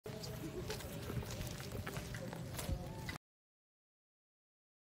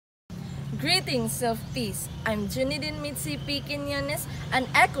Greetings of peace. I'm Junidin Mitzi P. Quinones, an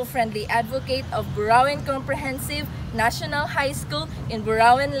eco-friendly advocate of Burauen Comprehensive National High School in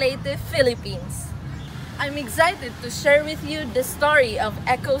Burauen, Leyte, Philippines. I'm excited to share with you the story of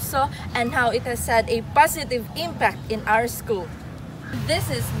ECO-SOW and how it has had a positive impact in our school. This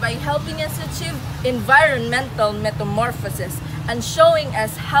is by helping us achieve environmental metamorphosis and showing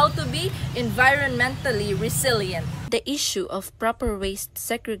us how to be environmentally resilient. The issue of proper waste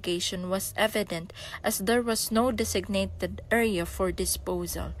segregation was evident as there was no designated area for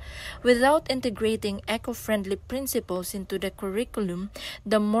disposal. Without integrating eco-friendly principles into the curriculum,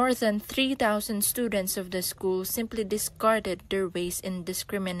 the more than 3,000 students of the school simply discarded their waste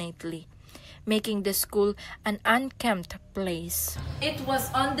indiscriminately, making the school an unkempt place. It was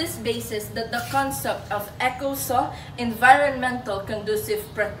on this basis that the concept of ECO-SOW, environmental conducive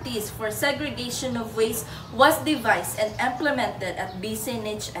practice for segregation of waste, was devised and implemented at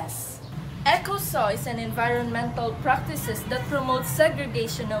BCNHS. ECO-SOW is an environmental practices that promotes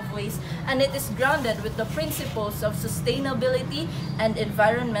segregation of waste, and it is grounded with the principles of sustainability and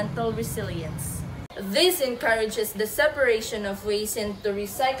environmental resilience. This encourages the separation of waste into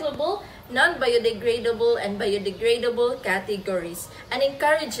recyclable, non-biodegradable, and biodegradable categories, and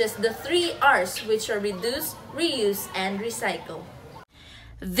encourages the 3 R's, which are reduce, reuse, and recycle.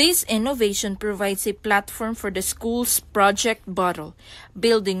 This innovation provides a platform for the school's project bottle,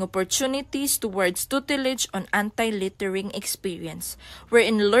 building opportunities towards tutelage on anti-littering experience,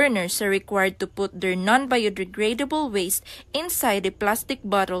 wherein learners are required to put their non-biodegradable waste inside a plastic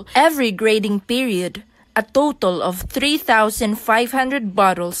bottle every grading period. A total of 3,500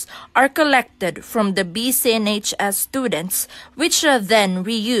 bottles are collected from the BCNHS students, which are then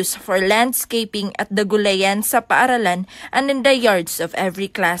reused for landscaping at the gulayan sa paaralan and in the yards of every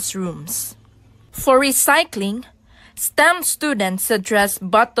classrooms. For recycling, STEM students address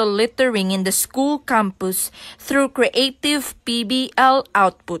bottle littering in the school campus through creative PBL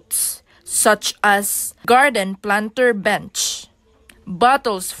outputs, such as garden planter bench,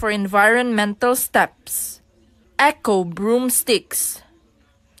 bottles for environmental steps, eco broomsticks,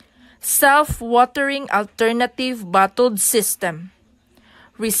 self-watering alternative bottled system,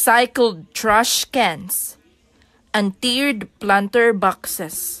 recycled trash cans, and tiered planter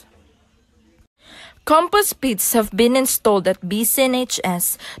boxes. Compost pits have been installed at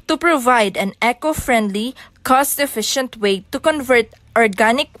BCNHS to provide an eco-friendly, cost-efficient way to convert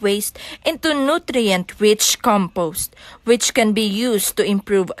organic waste into nutrient-rich compost, which can be used to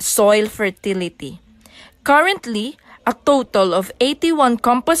improve soil fertility. Currently, a total of 81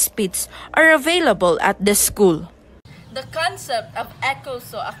 compost pits are available at the school. The concept of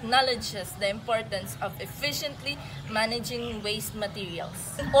ECO-SOW acknowledges the importance of efficiently managing waste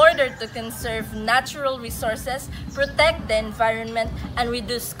materials in order to conserve natural resources, protect the environment, and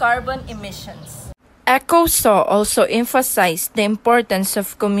reduce carbon emissions. ECO-SOW also emphasized the importance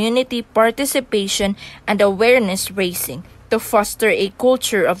of community participation and awareness raising to foster a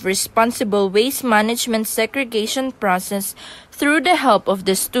culture of responsible waste management segregation process through the help of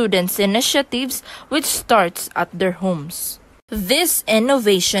the students' initiatives, which starts at their homes. This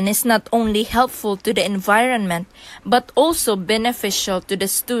innovation is not only helpful to the environment, but also beneficial to the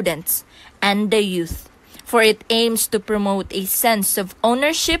students and the youth, for it aims to promote a sense of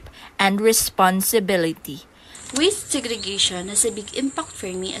ownership and responsibility. Waste segregation has a big impact for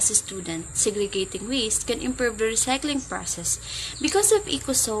me as a student. Segregating waste can improve the recycling process. Because of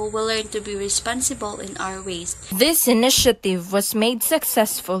ECO-SOW, we'll learn to be responsible in our waste. This initiative was made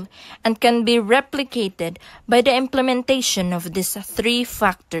successful and can be replicated by the implementation of these 3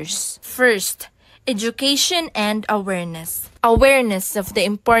 factors. First, education and awareness. Awareness of the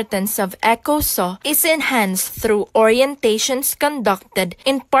importance of ECO-SOW is enhanced through orientations conducted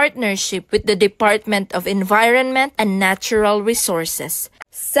in partnership with the Department of Environment and Natural Resources.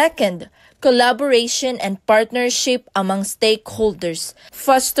 Second, collaboration and partnership among stakeholders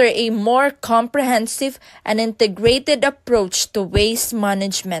foster a more comprehensive and integrated approach to waste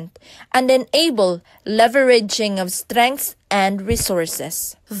management and enable leveraging of strengths and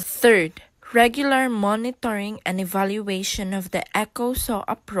resources. Third, regular monitoring and evaluation of the ECO-SOW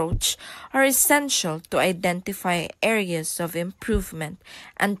approach are essential to identify areas of improvement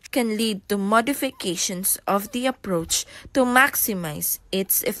and can lead to modifications of the approach to maximize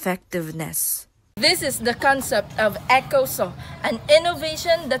its effectiveness. This is the concept of ECO-SOW, an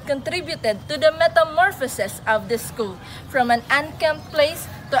innovation that contributed to the metamorphosis of the school from an unkempt place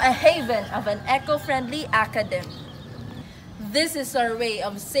to a haven of an eco-friendly academy. This is our way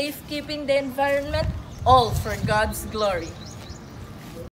of safekeeping the environment, all for God's glory.